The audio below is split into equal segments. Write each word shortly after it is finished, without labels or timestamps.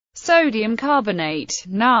Sodium carbonate,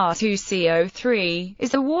 Na2CO3,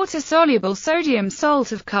 is a water-soluble sodium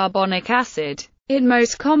salt of carbonic acid. It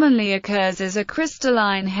most commonly occurs as a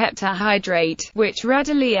crystalline heptahydrate, which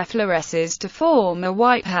readily effloresces to form a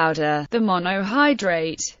white powder, the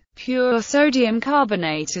monohydrate. Pure sodium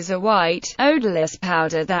carbonate is a white, odorless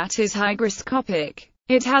powder that is hygroscopic.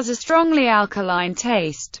 It has a strongly alkaline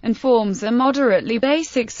taste, and forms a moderately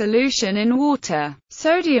basic solution in water.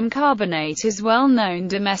 Sodium carbonate is well known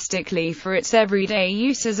domestically for its everyday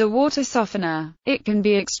use as a water softener. It can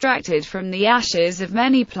be extracted from the ashes of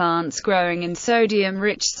many plants growing in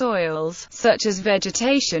sodium-rich soils, such as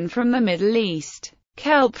vegetation from the Middle East,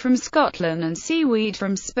 kelp from Scotland and seaweed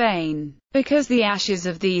from Spain. Because the ashes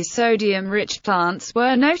of these sodium-rich plants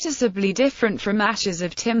were noticeably different from ashes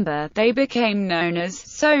of timber, they became known as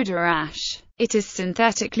soda ash. It is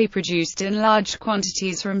synthetically produced in large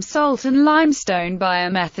quantities from salt and limestone by a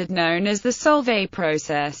method known as the Solvay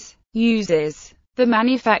process. Uses. The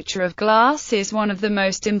manufacture of glass is one of the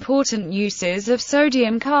most important uses of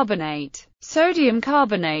sodium carbonate. Sodium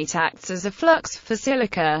carbonate acts as a flux for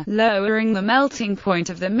silica, lowering the melting point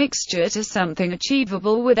of the mixture to something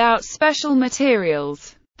achievable without special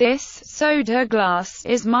materials. This soda glass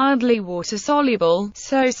is mildly water-soluble,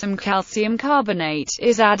 so some calcium carbonate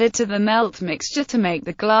is added to the melt mixture to make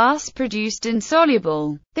the glass produced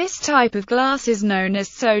insoluble. This type of glass is known as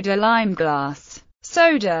soda-lime glass.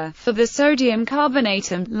 Soda, for the sodium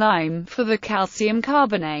carbonate, and lime, for the calcium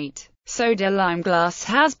carbonate. Soda-lime glass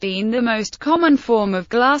has been the most common form of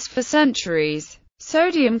glass for centuries.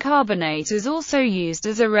 Sodium carbonate is also used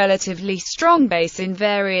as a relatively strong base in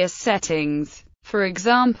various settings. For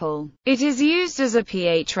example, it is used as a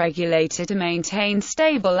pH regulator to maintain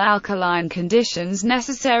stable alkaline conditions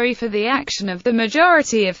necessary for the action of the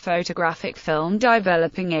majority of photographic film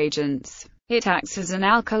developing agents. It acts as an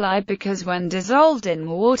alkali because when dissolved in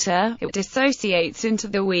water, it dissociates into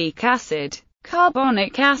the weak acid,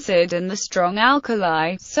 carbonic acid, and the strong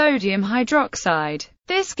alkali, sodium hydroxide.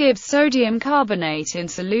 This gives sodium carbonate in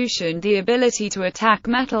solution the ability to attack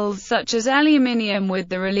metals such as aluminium with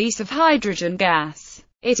the release of hydrogen gas.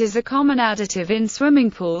 It is a common additive in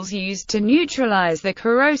swimming pools used to neutralize the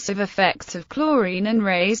corrosive effects of chlorine and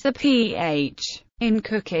raise the pH. In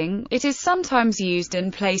cooking, it is sometimes used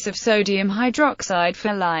in place of sodium hydroxide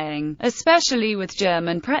for lyeing, especially with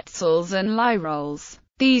German pretzels and lye rolls.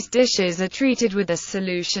 These dishes are treated with a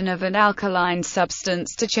solution of an alkaline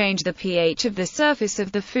substance to change the pH of the surface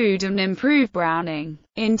of the food and improve browning.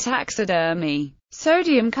 In taxidermy,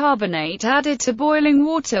 sodium carbonate added to boiling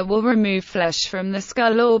water will remove flesh from the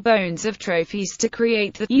skull or bones of trophies to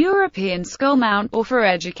create the European skull mount, or for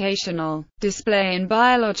educational display in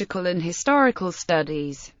biological and historical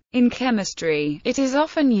studies. In chemistry, it is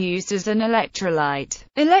often used as an electrolyte.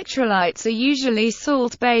 Electrolytes are usually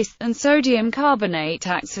salt-based, and sodium carbonate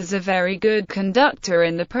acts as a very good conductor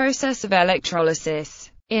in the process of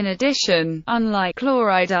electrolysis. In addition, unlike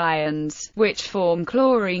chloride ions, which form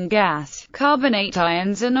chlorine gas, carbonate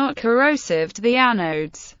ions are not corrosive to the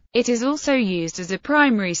anodes. It is also used as a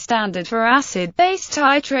primary standard for acid-base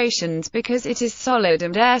titrations because it is solid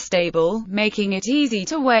and air-stable, making it easy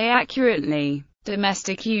to weigh accurately.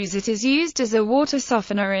 Domestic use: it is used as a water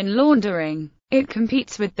softener in laundering. It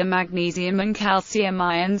competes with the magnesium and calcium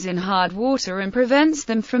ions in hard water and prevents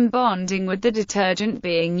them from bonding with the detergent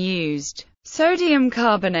being used. Sodium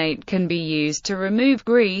carbonate can be used to remove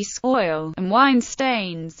grease, oil, and wine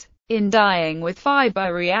stains. In dyeing with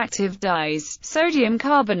fiber-reactive dyes, sodium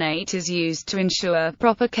carbonate is used to ensure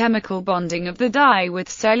proper chemical bonding of the dye with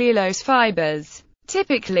cellulose fibers,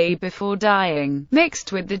 typically before dyeing,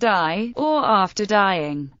 mixed with the dye, or after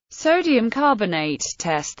dyeing. Sodium carbonate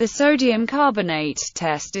test: the sodium carbonate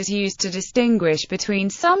test is used to distinguish between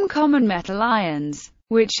some common metal ions,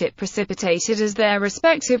 which it precipitated as their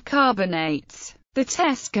respective carbonates. The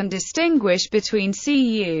test can distinguish between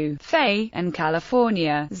Cu, Fe, and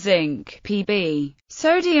California, zinc, Pb.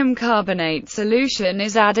 Sodium carbonate solution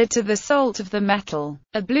is added to the salt of the metal.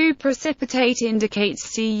 A blue precipitate indicates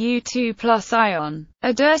Cu2+ ion.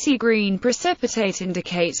 A dirty green precipitate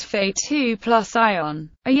indicates Fe2+ ion.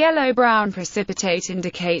 A yellow-brown precipitate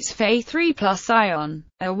indicates Fe3+ ion.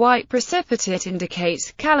 A white precipitate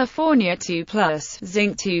indicates California 2+,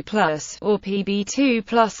 zinc 2+, or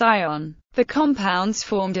Pb2+ ion. The compounds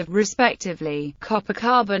formed are, respectively, copper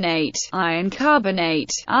carbonate, iron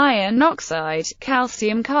carbonate, iron oxide,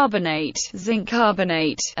 calcium carbonate, zinc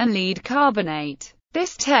carbonate, and lead carbonate.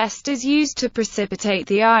 This test is used to precipitate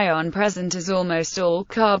the ion present, as almost all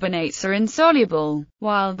carbonates are insoluble.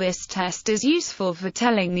 While this test is useful for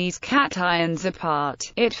telling these cations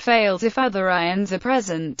apart, it fails if other ions are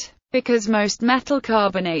present. because most metal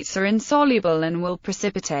carbonates are insoluble and will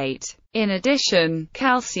precipitate. In addition,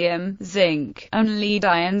 calcium, zinc, and lead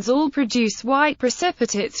ions all produce white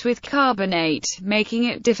precipitates with carbonate, making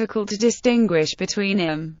it difficult to distinguish between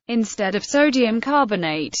them. Instead of sodium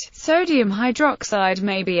carbonate, sodium hydroxide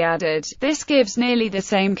may be added. This gives nearly the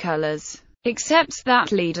same colors, except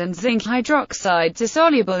that lead and zinc hydroxides are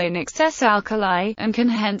soluble in excess alkali, and can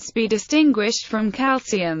hence be distinguished from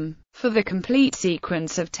calcium. For the complete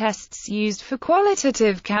sequence of tests used for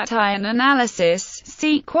qualitative cation analysis,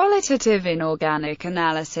 see qualitative inorganic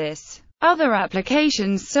analysis. Other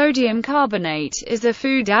applications: sodium carbonate is a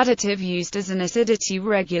food additive used as an acidity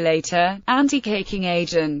regulator, anti-caking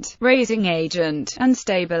agent, raising agent, and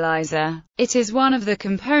stabilizer. It is one of the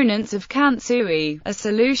components of kansui, a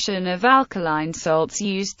solution of alkaline salts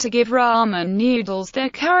used to give ramen noodles their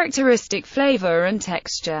characteristic flavor and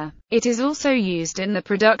texture. It is also used in the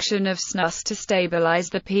production of snus to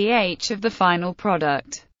stabilize the pH of the final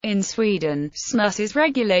product. In Sweden, snus is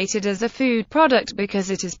regulated as a food product because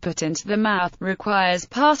it is put into the mouth, requires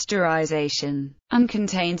pasteurization, and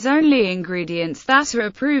contains only ingredients that are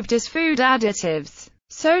approved as food additives.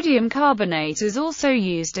 Sodium carbonate is also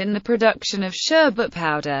used in the production of sherbet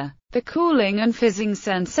powder. The cooling and fizzing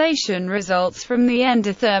sensation results from the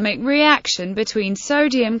endothermic reaction between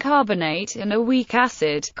sodium carbonate and a weak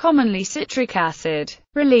acid, commonly citric acid,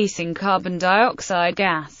 releasing carbon dioxide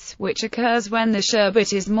gas, which occurs when the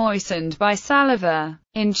sherbet is moistened by saliva.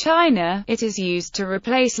 In China, it is used to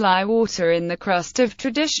replace lye water in the crust of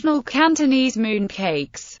traditional Cantonese moon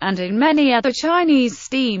cakes, and in many other Chinese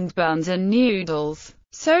steamed buns and noodles.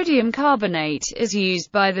 Sodium carbonate is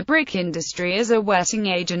used by the brick industry as a wetting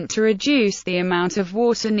agent to reduce the amount of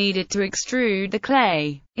water needed to extrude the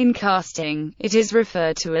clay. In casting, it is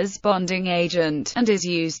referred to as bonding agent, and is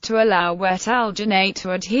used to allow wet alginate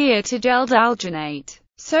to adhere to gelled alginate.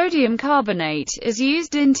 Sodium carbonate is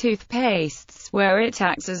used in toothpastes, where it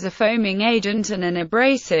acts as a foaming agent and an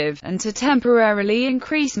abrasive, and to temporarily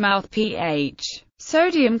increase mouth pH.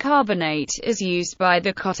 Sodium carbonate is used by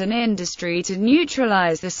the cotton industry to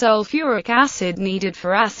neutralize the sulfuric acid needed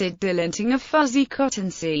for acid dilinting of fuzzy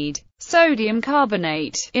cottonseed. Sodium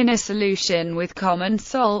carbonate, in a solution with common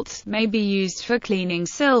salt, may be used for cleaning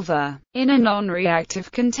silver. In a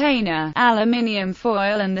non-reactive container, aluminium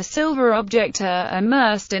foil and the silver object are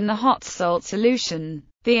immersed in the hot salt solution.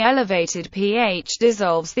 The elevated pH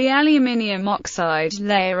dissolves the aluminium oxide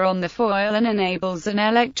layer on the foil and enables an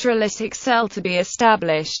electrolytic cell to be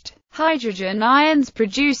established. Hydrogen ions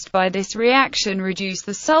produced by this reaction reduce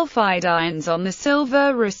the sulfide ions on the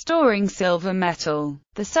silver, restoring silver metal.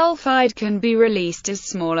 The sulfide can be released as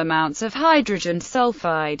small amounts of hydrogen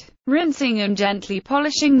sulfide. Rinsing and gently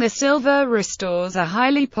polishing the silver restores a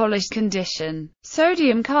highly polished condition.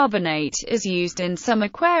 Sodium carbonate is used in some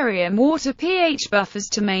aquarium water pH buffers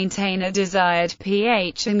to maintain a desired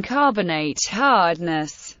pH and carbonate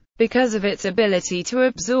hardness, because of its ability to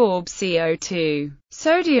absorb CO2.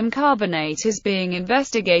 Sodium carbonate is being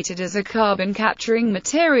investigated as a carbon-capturing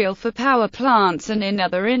material for power plants and in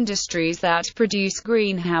other industries that produce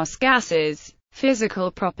greenhouse gases.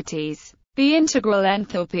 Physical properties. The integral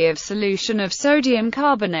enthalpy of solution of sodium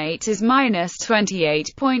carbonate is minus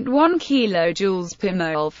 28.1 kJ per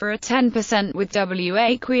mole for a 10% with W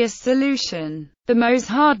aqueous solution. The Mohs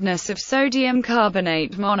hardness of sodium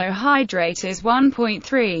carbonate monohydrate is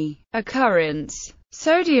 1.3. Occurrence.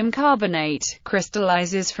 Sodium carbonate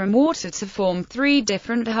crystallizes from water to form three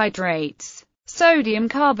different hydrates: sodium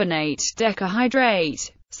carbonate decahydrate,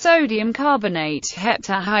 sodium carbonate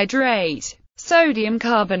heptahydrate, sodium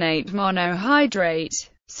carbonate monohydrate.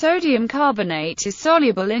 Sodium carbonate is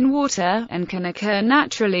soluble in water, and can occur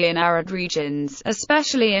naturally in arid regions,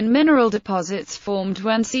 especially in mineral deposits formed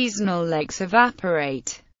when seasonal lakes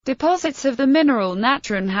evaporate. Deposits of the mineral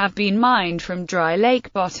natron have been mined from dry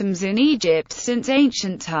lake bottoms in Egypt since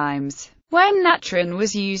ancient times, when natron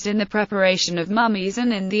was used in the preparation of mummies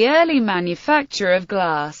and in the early manufacture of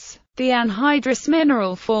glass. The anhydrous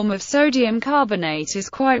mineral form of sodium carbonate is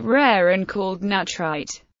quite rare and called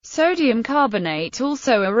natrite. Sodium carbonate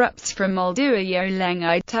also erupts from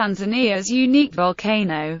Molduyo-Lengai, Tanzania's unique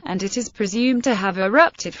volcano, and it is presumed to have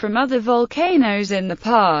erupted from other volcanoes in the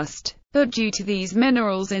past, but due to these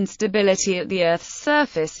minerals' instability at the Earth's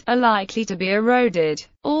surface, are likely to be eroded.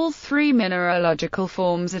 All three mineralogical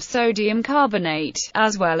forms of sodium carbonate,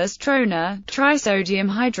 as well as trona, trisodium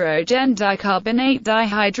hydrogen dicarbonate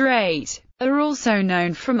dihydrate, are also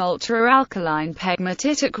known from ultra-alkaline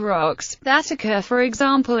pegmatitic rocks, that occur for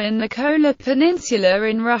example in the Kola Peninsula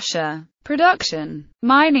in Russia. Production.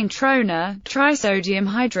 Mining trona, trisodium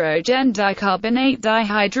hydrogen dicarbonate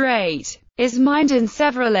dihydrate. is mined in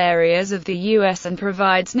several areas of the U.S. and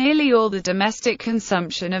provides nearly all the domestic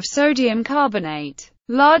consumption of sodium carbonate.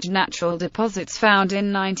 Large natural deposits found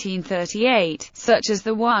in 1938, such as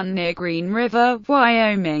the one near Green River,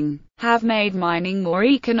 Wyoming, have made mining more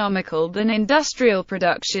economical than industrial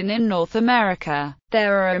production in North America.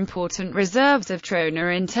 There are important reserves of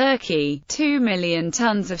trona in Turkey. 2 million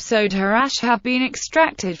tons of soda ash have been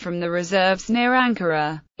extracted from the reserves near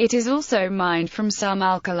Ankara. It is also mined from some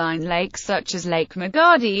alkaline lakes such as Lake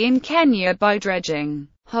Magadi in Kenya by dredging.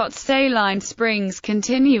 Hot saline springs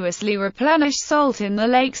continuously replenish salt in the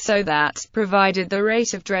lake so that, provided the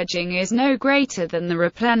rate of dredging is no greater than the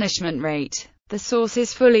replenishment rate, the source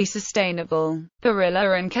is fully sustainable.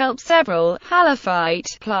 Barilla and kelp, several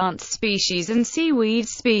halophyte plant species and seaweed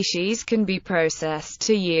species can be processed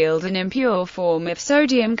to yield an impure form of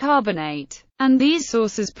sodium carbonate, and these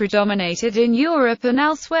sources predominated in Europe and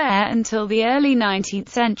elsewhere until the early 19th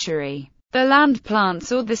century. The land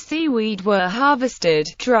plants or the seaweed were harvested,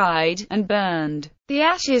 dried, and burned. The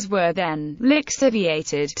ashes were then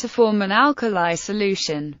lixiviated to form an alkali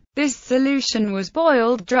solution. This solution was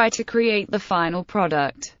boiled dry to create the final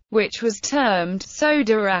product, which was termed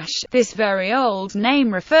soda ash. This very old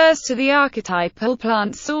name refers to the archetypal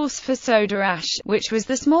plant source for soda ash, which was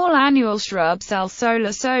the small annual shrub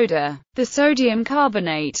Salsola soda. The sodium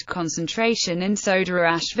carbonate concentration in soda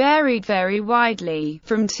ash varied very widely,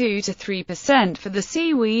 from 2 to 3% for the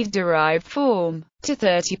seaweed-derived form, to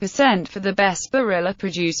 30% for the best barilla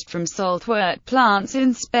produced from saltwort plants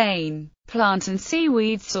in Spain. Plant and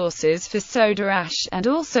seaweed sources for soda ash, and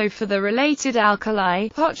also for the related alkali,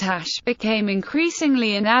 potash, became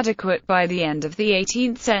increasingly inadequate by the end of the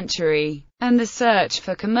 18th century, and the search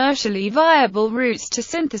for commercially viable routes to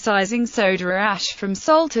synthesizing soda ash from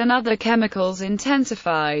salt and other chemicals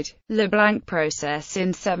intensified. Leblanc process.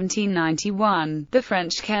 In 1791, the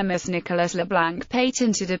French chemist Nicolas Leblanc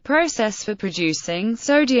patented a process for producing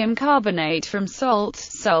sodium carbonate from salt,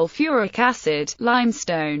 sulfuric acid,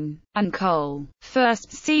 limestone, and coal.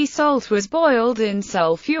 First, sea salt was boiled in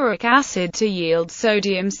sulfuric acid to yield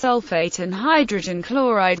sodium sulfate and hydrogen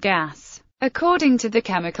chloride gas. According to the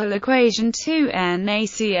chemical equation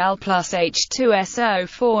 2NaCl plus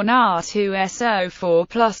H2SO4 Na2SO4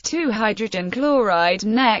 plus 2 hydrogen chloride.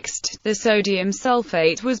 Next, the sodium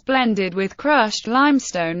sulfate was blended with crushed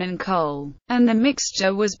limestone and coal, and the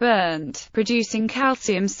mixture was burnt, producing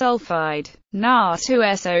calcium sulfide.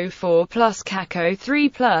 Na2SO4 plus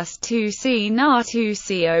CaCO3 plus 2C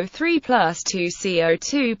Na2CO3 plus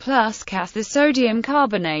 2CO2 plus Cas. The sodium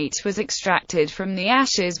carbonate was extracted from the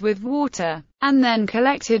ashes with water, and then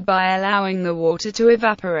collected by allowing the water to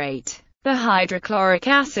evaporate. The hydrochloric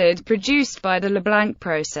acid produced by the Leblanc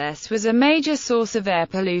process was a major source of air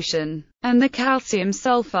pollution, and the calcium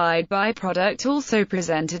sulfide byproduct also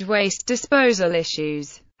presented waste disposal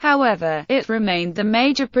issues. However, it remained the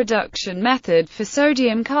major production method for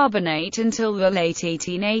sodium carbonate until the late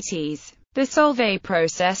 1880s. The Solvay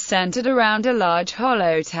process centered around a large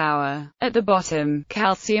hollow tower. At the bottom,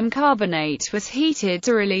 calcium carbonate was heated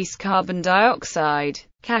to release carbon dioxide,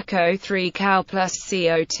 CaCO3 Cal plus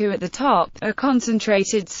CO2 at the top. A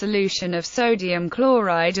concentrated solution of sodium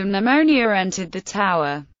chloride and ammonia entered the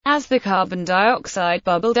tower. As the carbon dioxide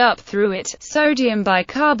bubbled up through it, sodium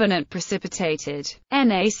bicarbonate precipitated.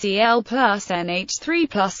 NaCl plus NH3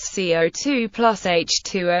 plus CO2 plus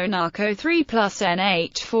H2O NaCO3 plus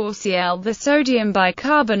NH4Cl. The sodium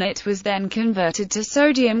bicarbonate was then converted to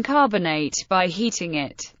sodium carbonate by heating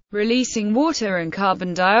it, releasing water and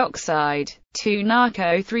carbon dioxide. 2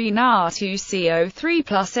 NaCO3 Na2CO3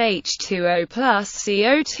 plus H2O plus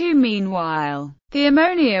CO2. Meanwhile, the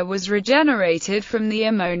ammonia was regenerated from the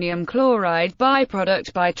ammonium chloride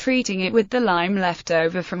byproduct by treating it with the lime left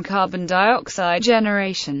over from carbon dioxide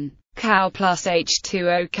generation. Cal plus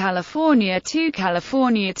H2O California 2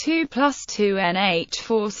 plus 2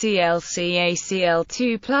 NH4Cl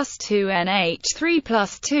CaCl2 plus 2 NH3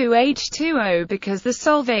 plus 2 H2O. Because the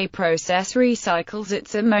Solvay process recycles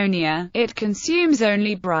its ammonia, it consumes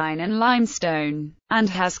only brine and limestone, and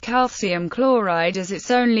has calcium chloride as its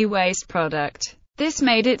only waste product. This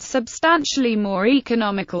made it substantially more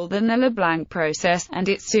economical than the Leblanc process, and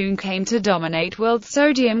it soon came to dominate world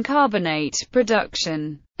sodium carbonate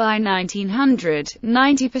production. By 1900,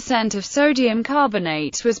 90% of sodium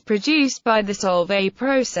carbonate was produced by the Solvay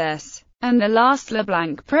process, and the last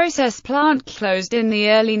Leblanc process plant closed in the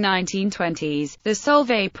early 1920s. The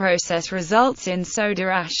Solvay process results in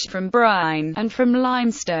soda ash from brine and from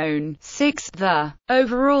limestone. 6. The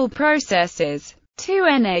overall process is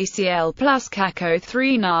 2NaCl plus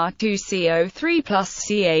CaCO3 Na2CO3 plus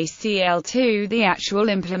CaCl2. The actual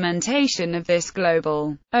implementation of this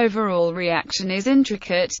global overall reaction is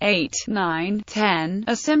intricate. 8, 9, 10.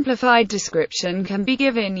 A simplified description can be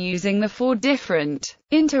given using the 4 different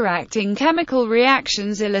interacting chemical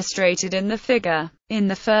reactions illustrated in the figure. In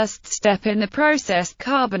the first step in the process,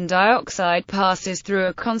 carbon dioxide passes through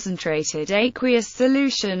a concentrated aqueous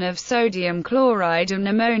solution of sodium chloride and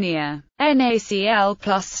ammonia. NaCl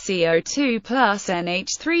plus CO2 plus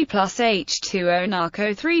NH3 plus H2O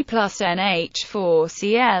NaCO3 plus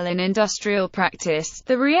NH4Cl. In industrial practice,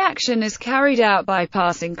 the reaction is carried out by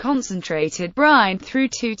passing concentrated brine through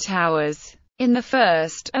 2 towers. In the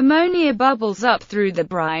first, ammonia bubbles up through the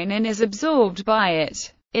brine and is absorbed by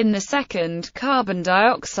it. In the second, carbon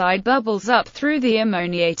dioxide bubbles up through the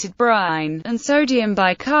ammoniated brine, and sodium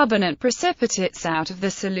bicarbonate precipitates out of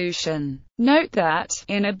the solution. Note that,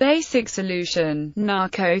 in a basic solution,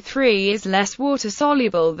 NaCO3 is less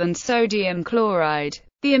water-soluble than sodium chloride.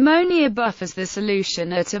 The ammonia buffers the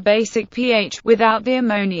solution at a basic pH. Without the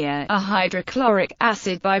ammonia, a hydrochloric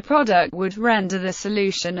acid byproduct would render the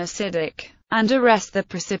solution acidic and arrest the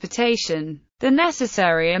precipitation. The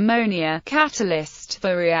necessary ammonia catalyst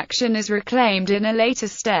for reaction is reclaimed in a later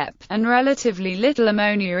step, and relatively little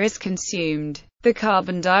ammonia is consumed. The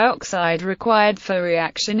carbon dioxide required for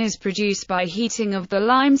reaction is produced by heating of the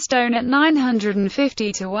limestone at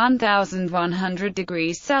 950 to 1100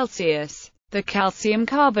 degrees Celsius. The calcium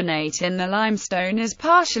carbonate in the limestone is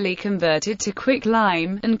partially converted to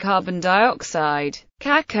quicklime and carbon dioxide.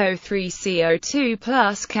 CaCO3CO2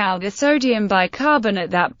 plus Cal. The sodium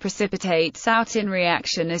bicarbonate that precipitates out in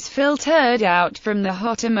reaction is filtered out from the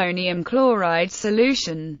hot ammonium chloride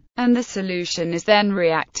solution, and the solution is then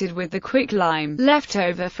reacted with the quicklime left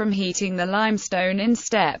over from heating the limestone in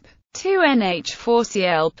step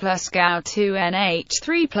 2NH4Cl plus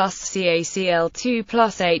Gao2NH3 plus CaCl2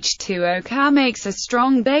 plus H2O. Ca makes a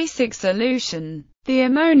strong basic solution. The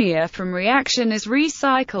ammonia from reaction is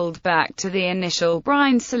recycled back to the initial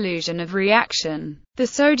brine solution of reaction. The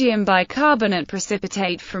sodium bicarbonate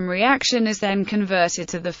precipitate from reaction is then converted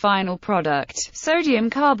to the final product, sodium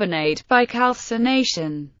carbonate, by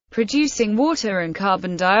calcination, producing water and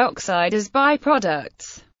carbon dioxide as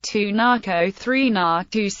byproducts. 2 NaCO3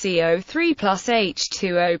 Na2CO3 plus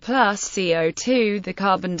H2O plus CO2. The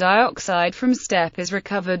carbon dioxide from step is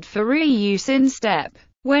recovered for reuse in step.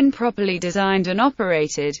 When properly designed and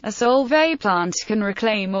operated, a Solvay plant can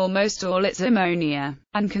reclaim almost all its ammonia,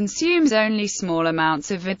 and consumes only small amounts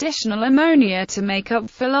of additional ammonia to make up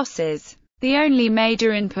for losses. The only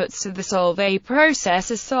major inputs to the Solvay process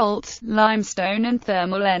are salt, limestone and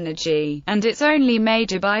thermal energy, and its only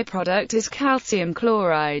major byproduct is calcium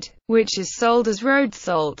chloride, which is sold as road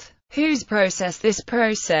salt. Whose process? This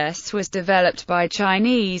process was developed by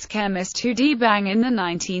Chinese chemist Hu Dibang in the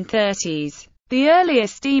 1930s. The earlier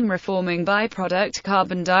steam-reforming byproduct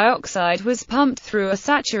carbon dioxide was pumped through a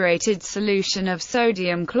saturated solution of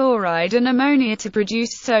sodium chloride and ammonia to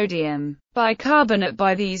produce sodium bicarbonate.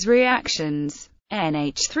 By these reactions,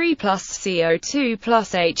 NH3 plus CO2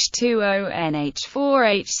 plus H2O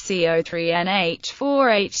NH4HCO3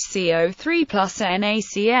 NH4HCO3 plus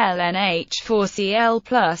NaCl NH4Cl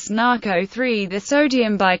plus NaCO3. The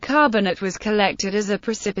sodium bicarbonate was collected as a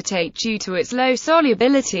precipitate due to its low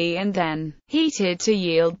solubility and then heated to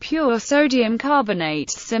yield pure sodium carbonate,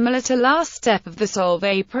 similar to last step of the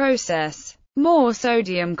Solvay process. More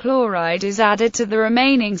sodium chloride is added to the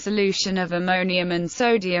remaining solution of ammonium and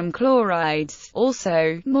sodium chlorides.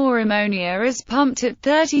 Also, more ammonia is pumped at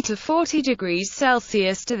 30 to 40 degrees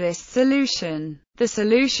Celsius to this solution. The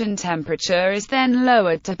solution temperature is then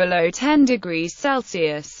lowered to below 10 degrees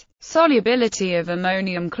Celsius. Solubility of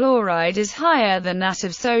ammonium chloride is higher than that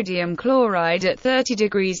of sodium chloride at 30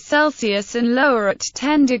 degrees Celsius and lower at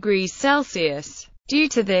 10 degrees Celsius. Due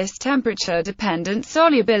to this temperature-dependent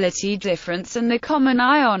solubility difference and the common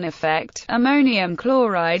ion effect, ammonium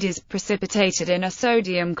chloride is precipitated in a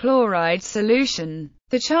sodium chloride solution.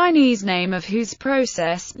 The Chinese name of whose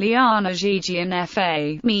process, Liana Zhejian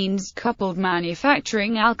Fa, means coupled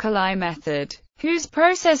manufacturing alkali method. Whose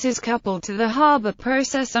process is coupled to the Haber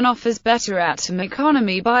process and offers better atom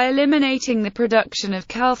economy by eliminating the production of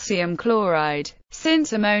calcium chloride.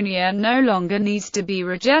 Since ammonia no longer needs to be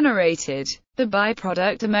regenerated, the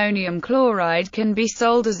byproduct ammonium chloride can be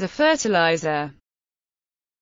sold as a fertilizer.